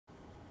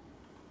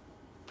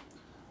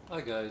Hi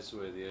guys,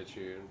 Way the Edge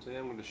here, and today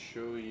I'm going to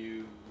show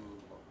you.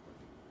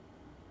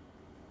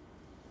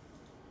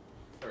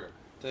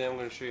 Today I'm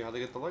going to show you how to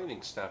get the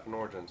lightning staff in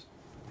Origins.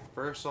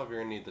 First off, you're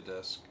going to need the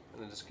disc,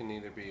 and the disc can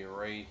either be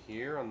right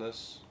here on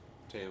this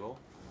table,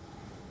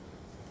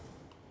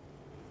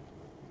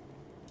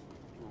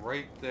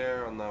 right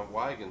there on the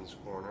wagons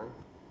corner,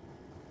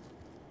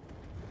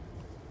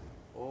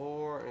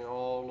 or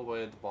all the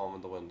way at the bottom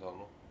of the wind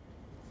tunnel.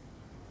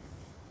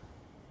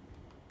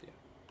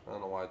 I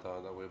don't know why I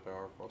thought that way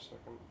better for a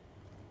second.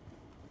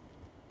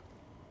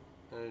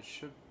 And it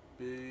should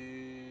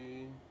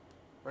be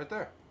right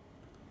there.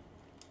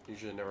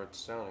 Usually never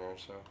it's down here,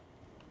 so.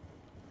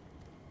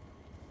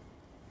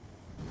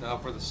 Now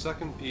for the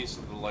second piece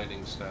of the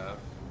lightning staff,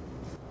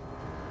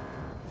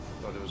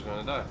 thought it was going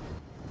to die.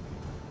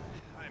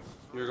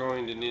 You're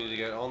going to need to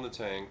get on the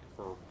tank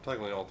for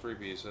technically all three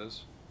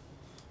pieces.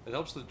 It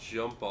helps to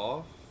jump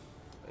off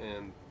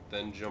and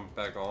then jump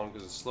back on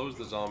because it slows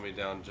the zombie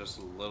down just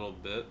a little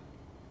bit,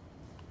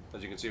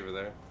 as you can see over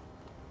there.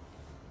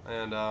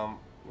 And the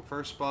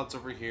first spot's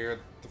over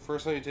here. The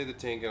first time you take the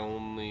tank, there's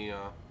only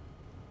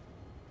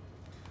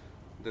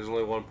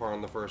one part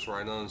on the first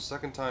ride. And then the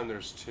second time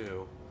there's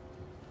two.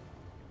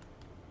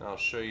 And I'll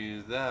show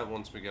you that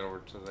once we get over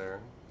to there.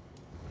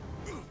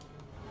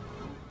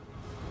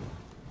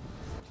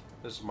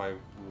 This is my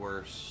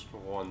worst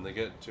one to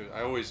get to.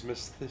 I always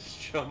miss this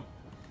jump.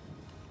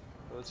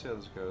 Let's see how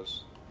this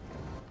goes.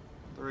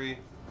 3.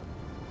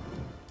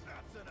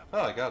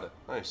 Oh, I got it.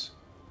 Nice.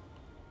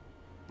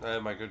 I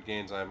have my good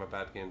gains, I have my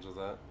bad gains with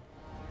that.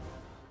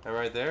 And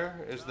right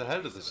there is the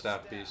head of the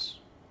staff piece.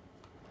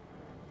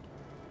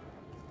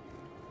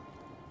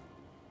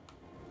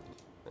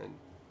 And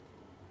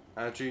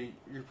actually,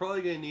 you're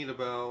probably going to need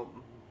about,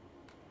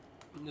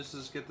 just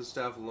to get the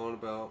staff alone,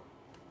 about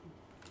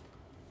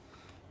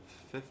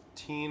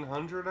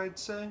 1,500, I'd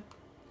say.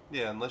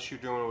 Yeah, unless you're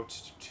doing it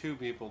with 2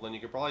 people, then you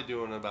could probably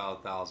do it in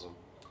about 1,000.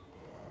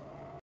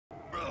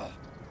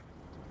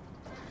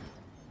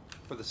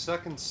 For the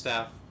second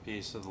staff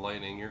piece of the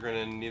lightning, you're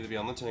going to need to be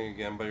on the tank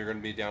again, but you're going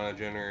to be down a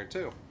generator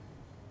too.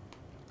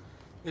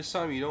 This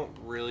time you don't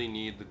really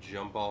need to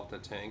jump off the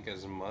tank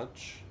as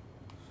much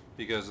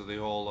because of the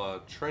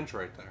whole trench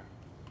right there.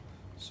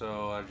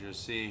 So as you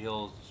see,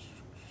 he'll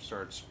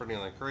start sprinting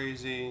like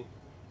crazy,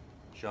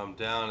 jump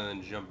down, and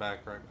then jump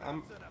back right.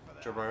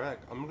 Jump right back.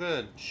 I'm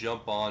gonna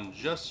jump on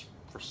just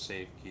for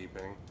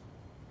safekeeping.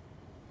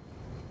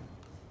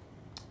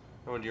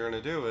 And what you're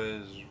gonna do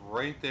is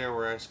right there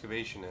where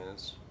excavation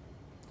is.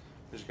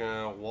 You're just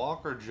gonna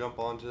walk or jump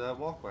onto that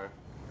walkway.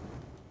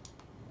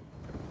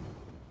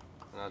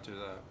 Not do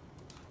that.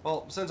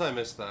 Well, since I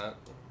missed that,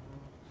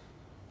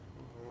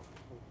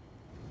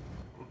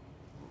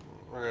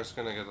 we're just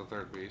gonna get the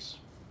third piece.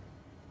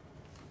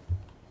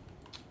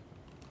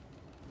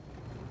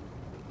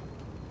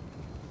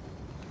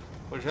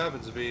 Which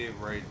happens to be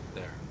right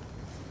there.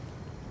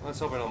 Let's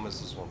hope I don't miss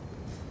this one.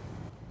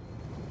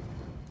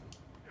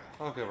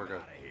 Okay, we're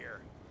good.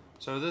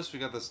 So this, we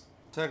got this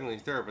technically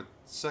third, but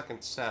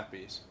second staff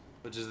piece,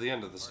 which is the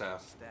end of the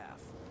staff.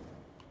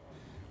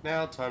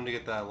 Now, time to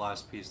get that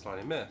last piece that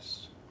I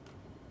missed.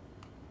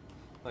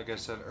 Like I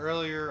said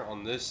earlier,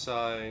 on this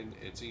side,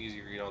 it's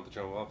easier, you don't have to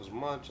jump up as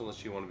much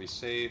unless you want to be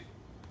safe.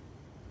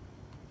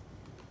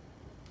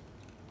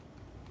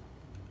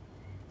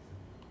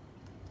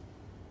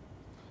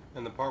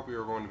 And the part we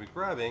were going to be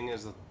grabbing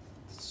is the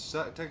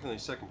technically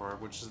second part,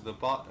 which is the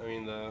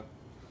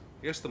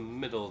I guess the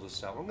middle of the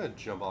staff. I'm going to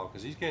jump off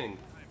because he's getting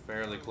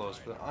fairly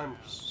close, but I'm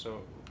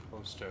so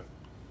close too.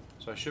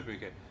 So I should be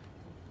okay.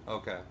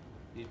 Okay.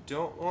 You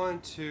don't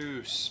want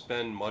to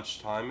spend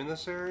much time in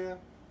this area.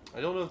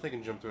 I don't know if they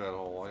can jump through that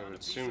hole. I would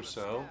assume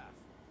so.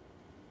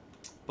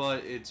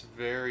 But it's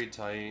very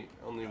tight.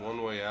 Only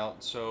one way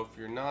out. So if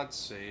you're not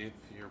safe,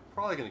 you're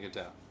probably going to get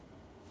down.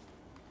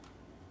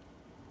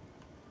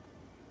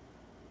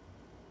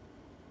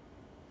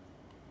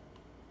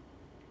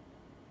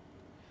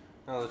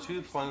 Now the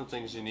two final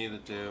things you need to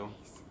do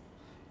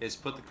is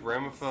put the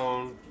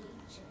gramophone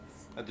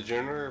at the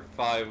Generator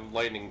 5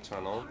 lightning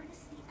tunnel.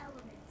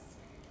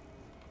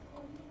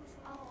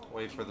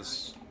 Wait for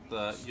this.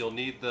 You'll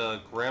need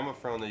the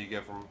gramophone that you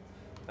get from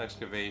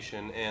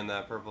excavation and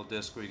that purple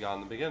disc we got in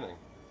the beginning.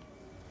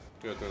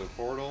 Go through the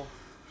portal.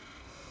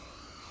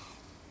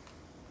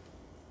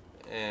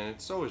 And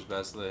it's always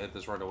best to hit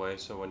this right away,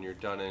 so when you're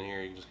done in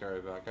here you can just go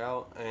right back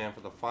out. And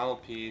for the final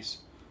piece,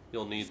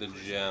 you'll need the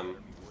gem.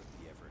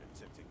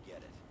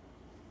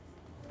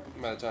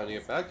 By the time you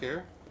get back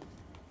here,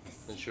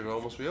 it should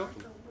almost be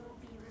open.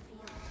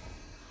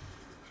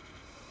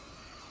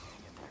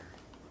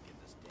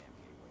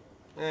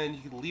 And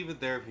you can leave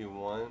it there if you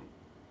want,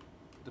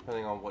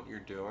 depending on what you're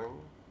doing.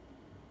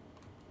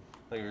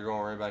 Like if you're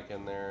going right back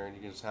in there, and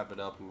you can just have it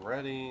up and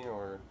ready,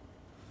 or,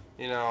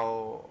 you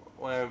know,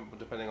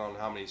 depending on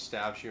how many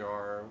staffs you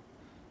are.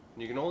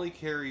 You can only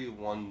carry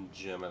one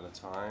gem at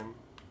a time.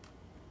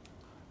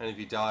 And if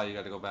you die, you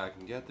got to go back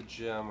and get the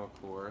gem, of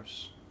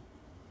course.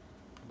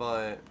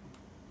 But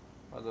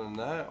other than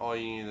that, all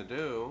you need to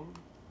do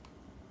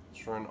is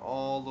Just run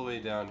all the way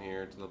down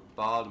here to the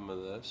bottom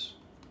of this.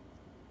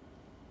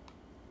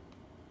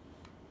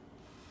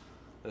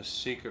 The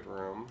secret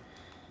room.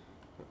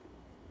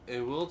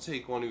 It will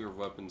take one of your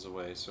weapons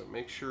away, so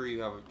make sure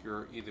you have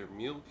your either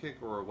mule kick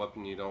or a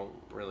weapon you don't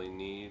really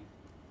need.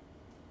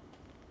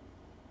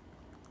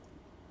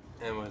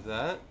 And with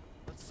that,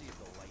 let's see if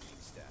the lightning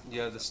staff.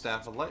 you have the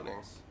Staff of Lightning.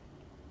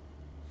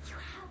 You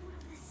have one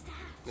of the staffs.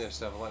 Yeah,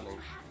 Staff of Lightning.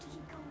 You have to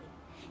keep going.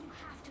 You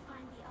have to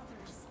find the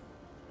others.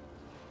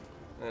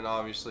 And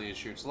obviously it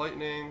shoots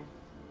lightning.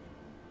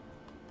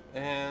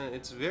 And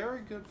it's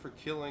very good for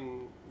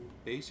killing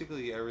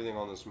basically everything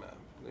on this map.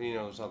 You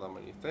know, there's not that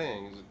many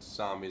things. It's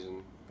zombies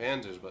and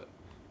panzers, but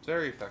it's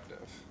very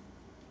effective.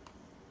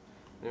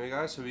 Anyway,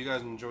 guys, hope you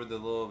guys enjoyed the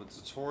little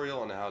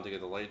tutorial on how to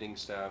get the lightning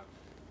staff.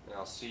 And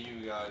I'll see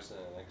you guys in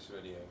the next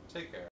video. Take care.